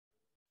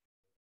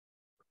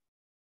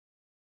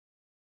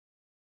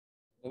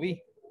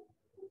Ravi,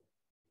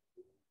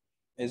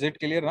 is it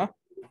clear now?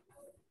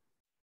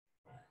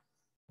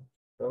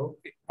 So,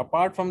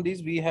 Apart from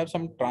these, we have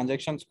some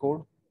transactions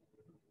code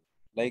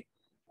like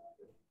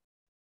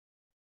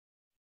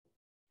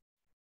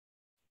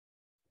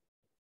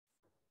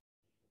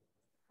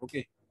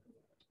okay,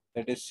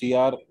 that is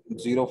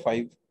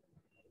CR05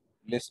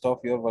 list of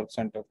your work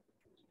center.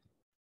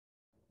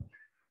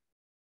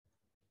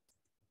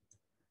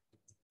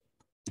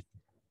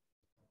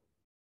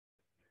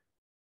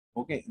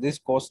 Okay, this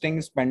costing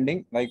is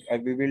pending. Like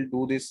we will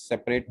do this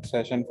separate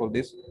session for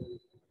this.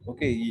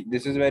 Okay,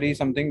 this is very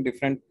something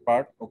different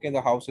part. Okay,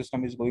 the house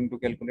system is going to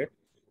calculate.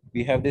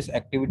 We have this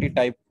activity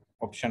type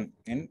option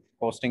in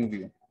costing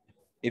view.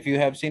 If you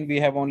have seen, we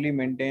have only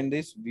maintained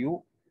this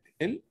view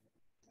till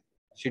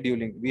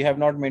scheduling. We have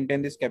not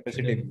maintained this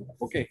capacity view.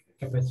 Okay,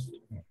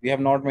 capacity. we have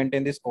not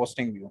maintained this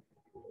costing view.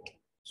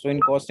 So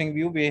in costing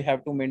view, we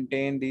have to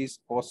maintain this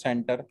cost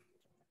center.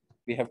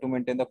 We have to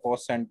maintain the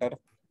cost center.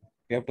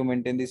 We have to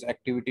maintain this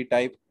activity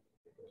type.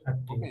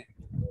 Okay.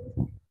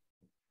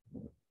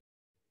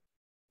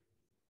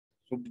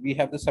 So we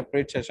have the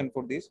separate session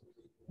for this.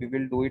 We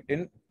will do it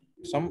in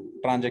some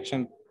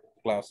transaction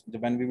class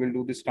when we will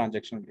do this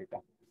transaction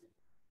data.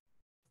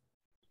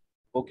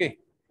 Okay.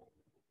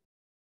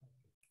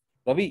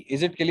 Ravi,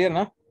 is it clear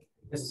now?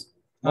 Yes.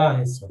 Now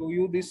Yes, sir. to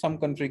you this some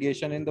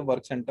configuration in the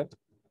work center.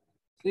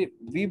 See,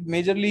 we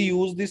majorly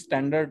use the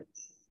standard.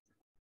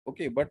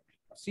 Okay, but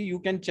see, you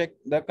can check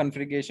the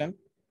configuration.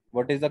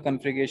 What is the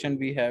configuration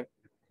we have?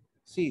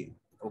 See,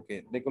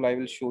 okay, Dekul, I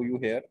will show you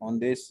here on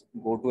this.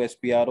 Go to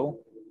SPRO.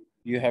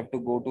 You have to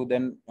go to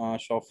then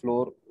shop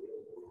floor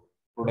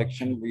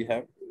production. We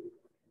have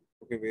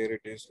okay, where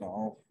it is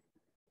now.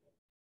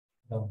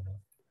 Down.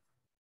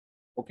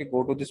 Okay,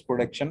 go to this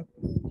production.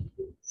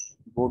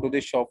 Go to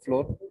the shop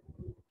floor.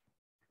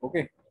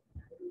 Okay.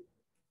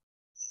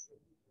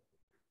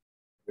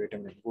 Wait a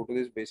minute. Go to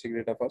this basic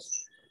data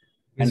first.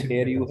 And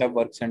here you have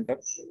work center.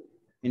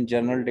 In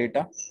general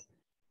data,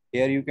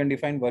 here you can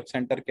define work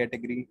center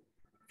category,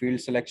 field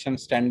selection,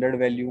 standard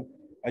value.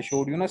 I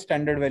showed you na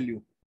standard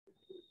value.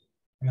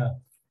 Yeah.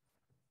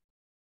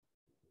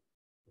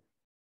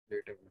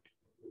 Wait a minute.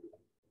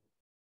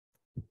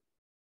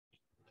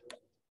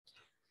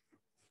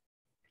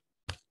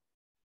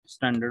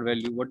 Standard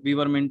value. What we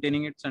were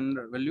maintaining it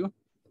standard value?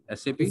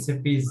 SAP.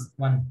 SAP is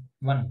one.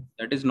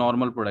 That is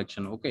normal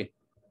production. Okay.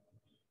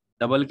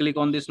 Double click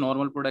on this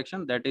normal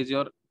production. That is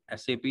your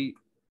SAP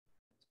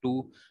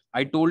 2.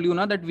 I told you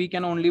na that we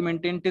can only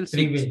maintain till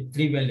 6.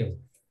 Three value.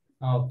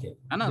 Okay.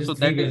 So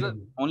that is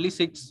only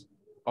 6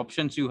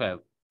 options you have.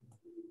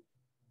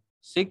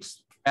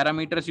 6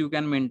 parameters you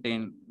can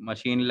maintain: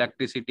 machine,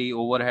 electricity,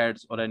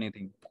 overheads, or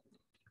anything.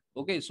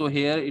 Okay, so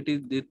here it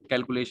is the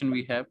calculation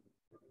we have.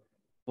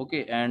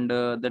 Okay, and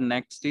the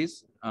next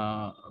is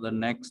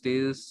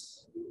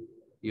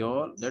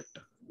your that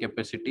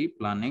capacity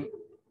planning.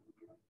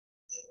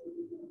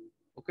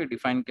 Okay,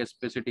 define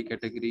capacity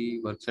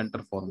category, work center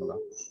formula.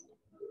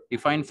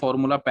 Define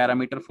formula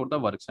parameter for the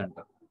work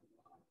center.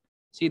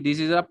 See, this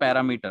is a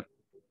parameter.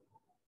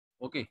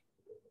 Okay,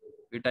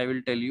 it I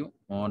will tell you.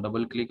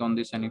 Double click on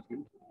this any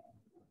field.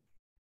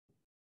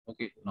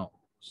 Okay, now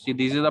see,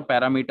 this is a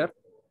parameter.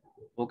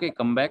 Okay,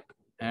 come back,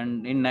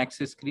 and in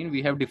next screen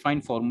we have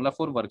defined formula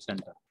for work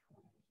center.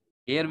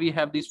 Here we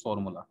have this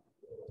formula.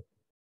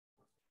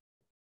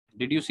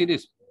 Did you see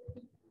this?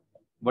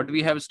 What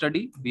we have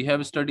studied? We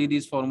have studied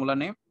this formula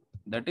name,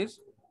 that is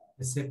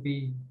SAP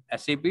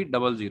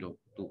 002.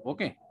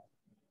 Okay,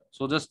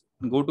 so just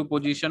go to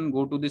position,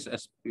 go to this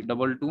SP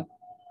 22.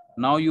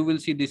 Now you will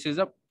see this is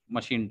a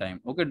machine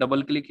time. Okay,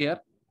 double click here.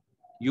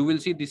 You will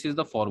see this is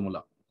the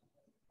formula.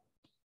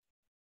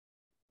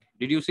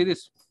 Did you see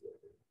this?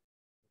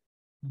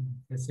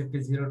 SAP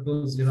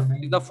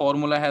 0209. The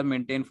formula I have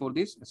maintained for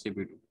this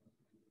SAP2.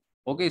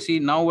 Okay, see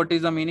now what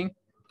is the meaning?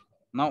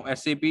 Now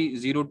SAP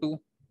 02,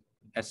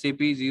 SAP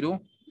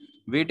 0.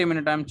 Wait a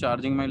minute, I am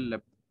charging my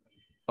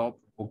laptop.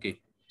 Okay,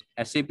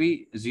 SAP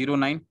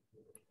 09.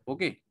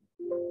 Okay,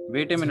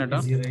 wait a minute.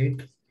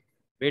 08.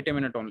 Wait a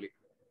minute only.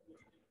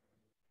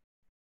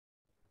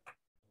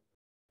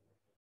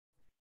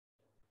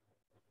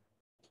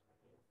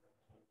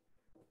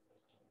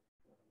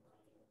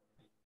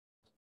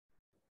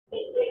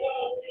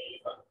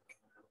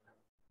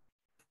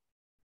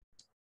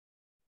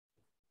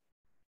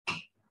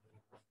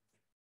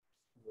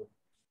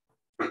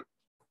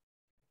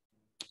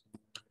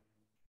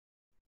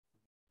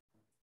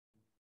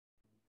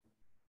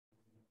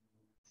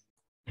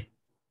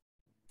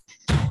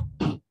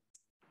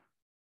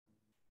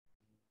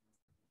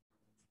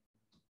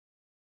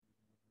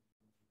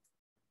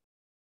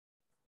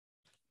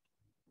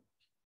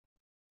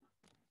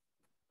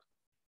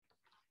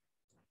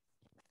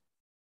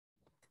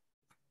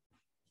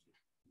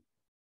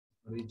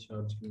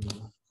 Recharge me.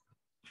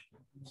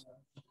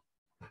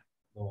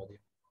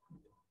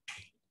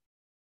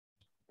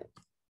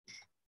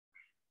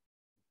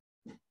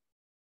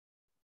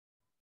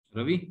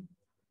 Ravi,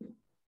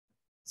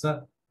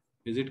 sir,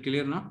 is it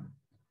clear now?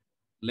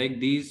 Like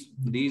these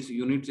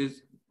units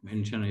is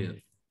Mention here.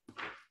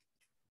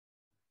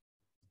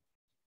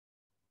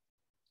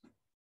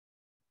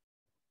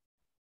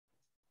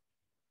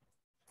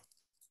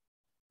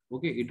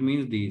 Okay, it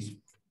means these.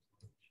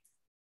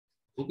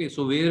 Okay,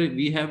 so where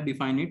we have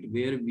defined it,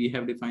 we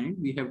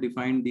have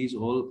defined these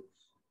all.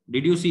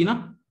 Did you see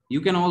na? You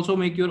can also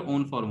make your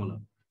own formula.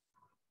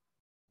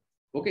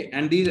 Okay,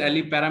 and these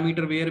LE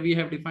parameter where we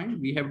have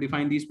defined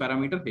these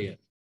parameter here.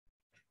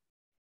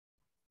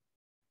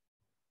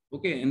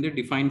 Okay, and the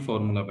defined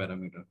formula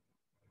parameter.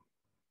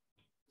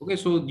 Okay,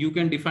 so you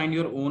can define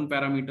your own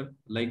parameter.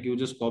 Like you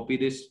just copy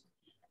this.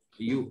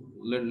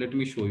 Let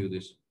me show you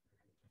this.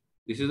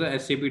 This is a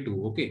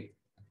SAP2. Okay,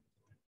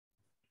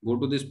 go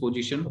to this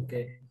position.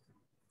 Okay.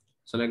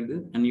 Select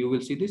this, and you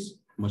will see this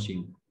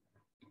machine.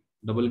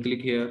 Double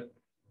click here.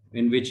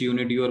 In which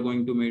unit you are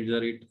going to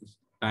measure it,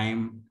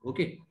 time.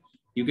 Okay,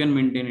 you can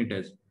maintain it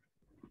as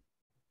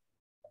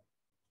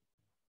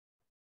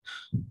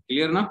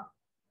clear now.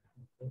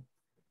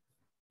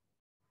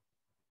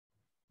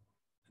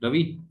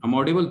 Ravi, I'm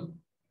audible.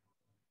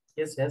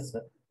 Yes,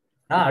 sir.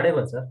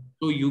 Audible, sir.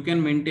 So you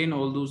can maintain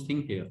all those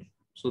things here.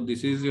 So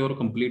this is your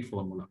complete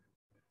formula.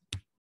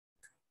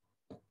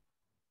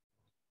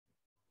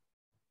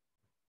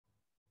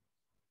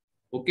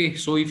 Okay,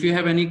 so if you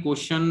have any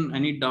question,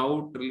 any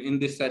doubt in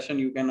this session,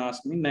 you can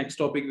ask me. Next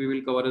topic we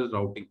will cover is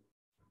routing.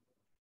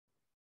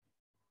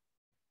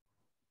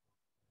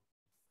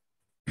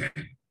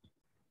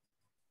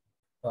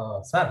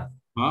 Sir.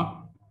 Huh?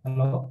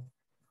 Hello.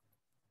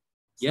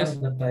 Yes.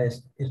 Sir,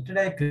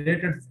 yesterday I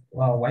created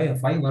 5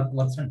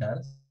 work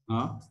centers.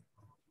 Huh?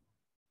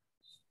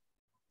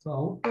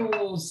 So how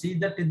to see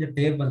that in the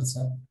table,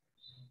 sir?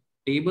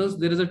 Tables,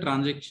 there is a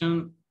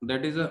transaction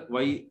that is a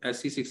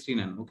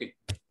SC16N. Okay.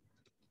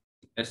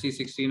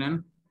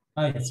 SC16N.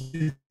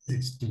 SC16.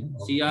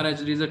 Okay.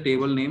 CRHD is a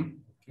table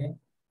name. Okay.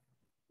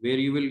 Where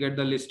you will get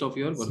the list of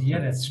your work.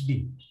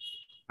 CRHD.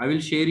 I will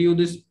share you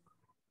this.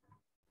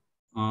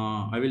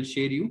 I will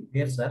share you.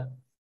 Yes, sir.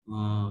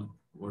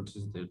 What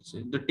is that?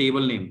 Say the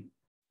table name.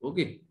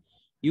 Okay.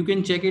 You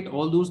can check it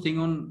all those things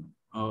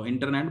on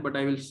internet, but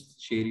I will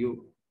share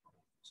you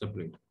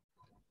separate.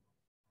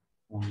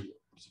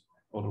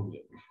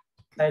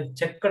 I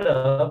checked,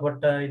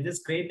 but in this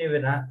screen we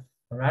are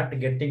not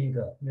getting.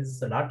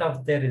 Means a lot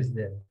of there is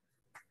there.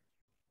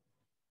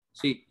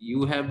 See,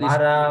 you have this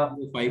Mara,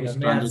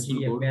 CR05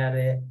 transaction code.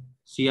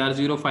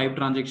 CR05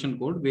 transaction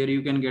code where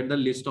you can get the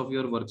list of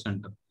your work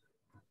center.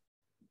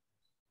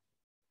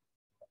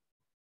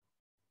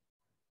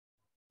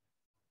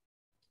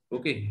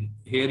 Okay,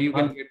 here you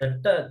can get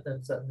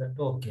that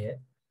okay.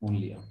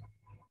 Only.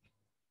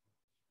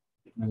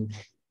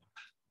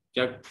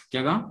 क्या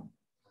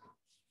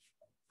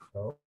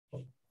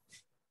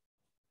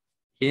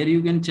Here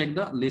you can check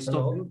the list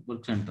of your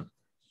work center.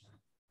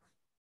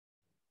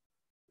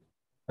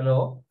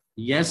 Hello.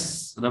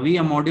 Yes, Ravi,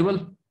 I'm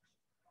audible.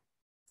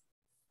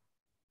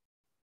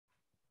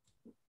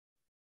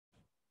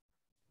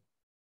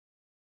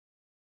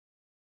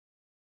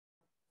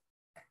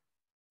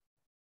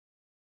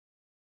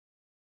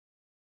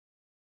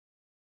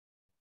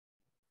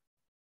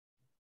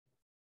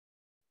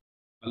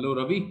 Hello,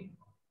 Ravi.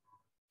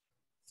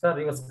 Sir,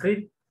 your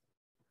screen.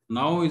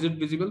 Now is it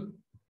visible?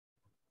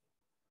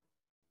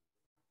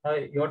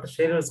 You have to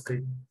share your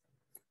screen.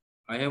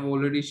 I have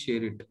already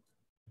shared it.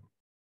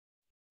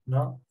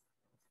 No.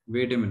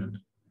 Wait a minute.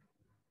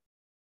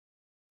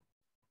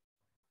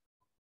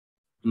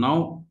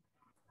 Now.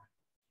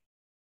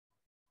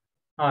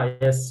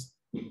 Yes.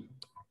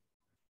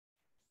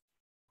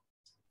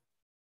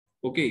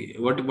 Okay.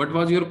 What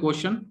was your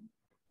question?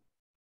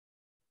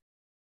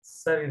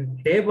 Sir,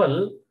 in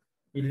table,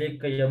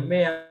 like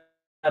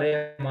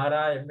MARA,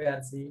 MARA,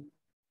 MARC.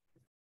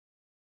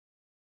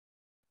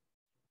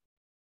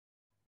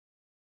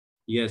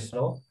 Yes.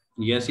 Hello.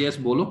 Yes.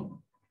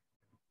 Bolo.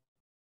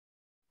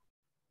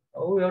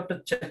 Oh, you have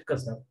to check,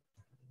 sir.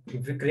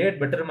 If you create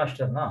better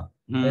master, na,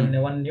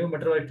 then one new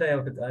better I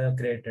have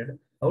created.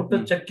 How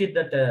to check it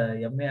that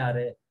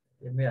MARA,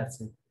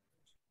 MARC?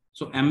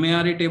 So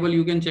MARA table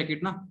you can check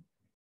it, na?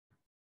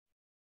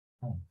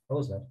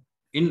 Oh, sir.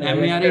 In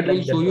MARA it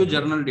will show you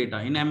journal data.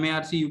 In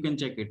MARC you can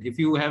check it. If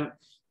you have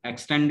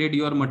extended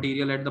your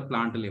material at the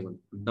plant level,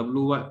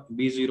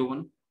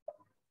 WB01.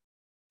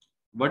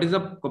 What is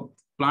the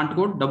plant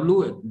code?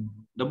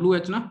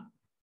 WH, na?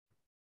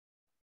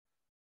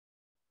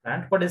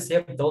 Plant code is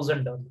same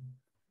 1000.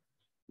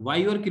 Why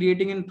you are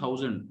creating in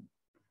 1000?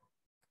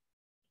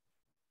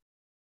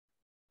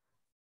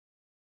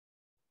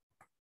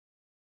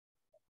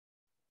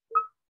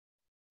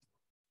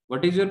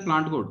 What is your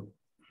plant code?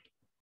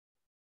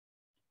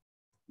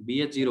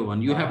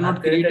 BH01. You have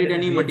not created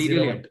any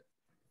material yet.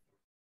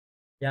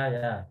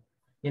 Yeah.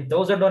 In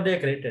 1000 only I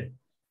created.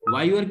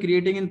 Why you are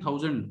creating in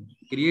 1000?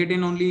 Create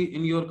in only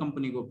in your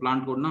company go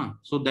plant code, na?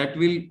 So that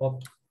will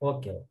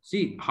okay.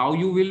 See how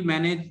you will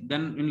manage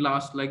then in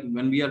last, like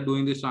when we are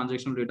doing this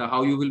transactional data,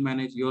 how you will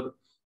manage your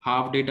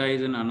half data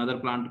is in another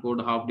plant code,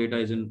 half data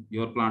is in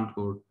your plant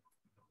code.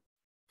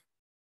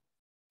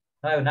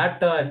 I have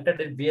not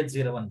entered in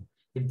BH01.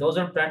 In those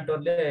are plant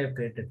only I have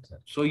created, sir.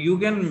 So you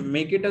can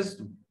make it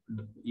as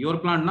your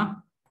plant, na?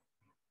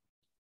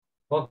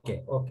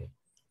 Okay, okay.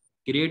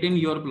 Create in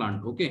your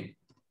plant, okay?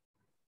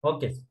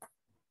 Okay.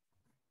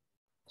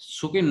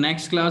 So okay,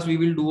 next class we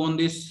will do on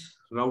this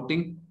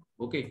routing,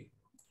 okay?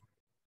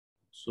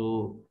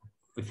 So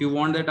if you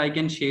want that, I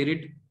can share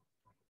it,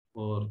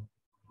 or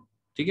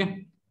ठीक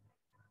है?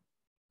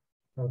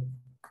 Okay.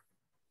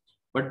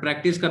 But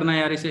practice करना है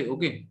यार इसे,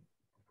 okay?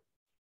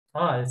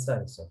 हाँ, yes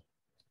sir, yes sir.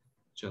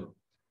 चलो.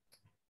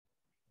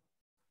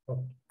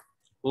 Okay.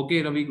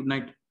 Okay, Ravi, good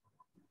night.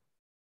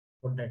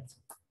 Good night.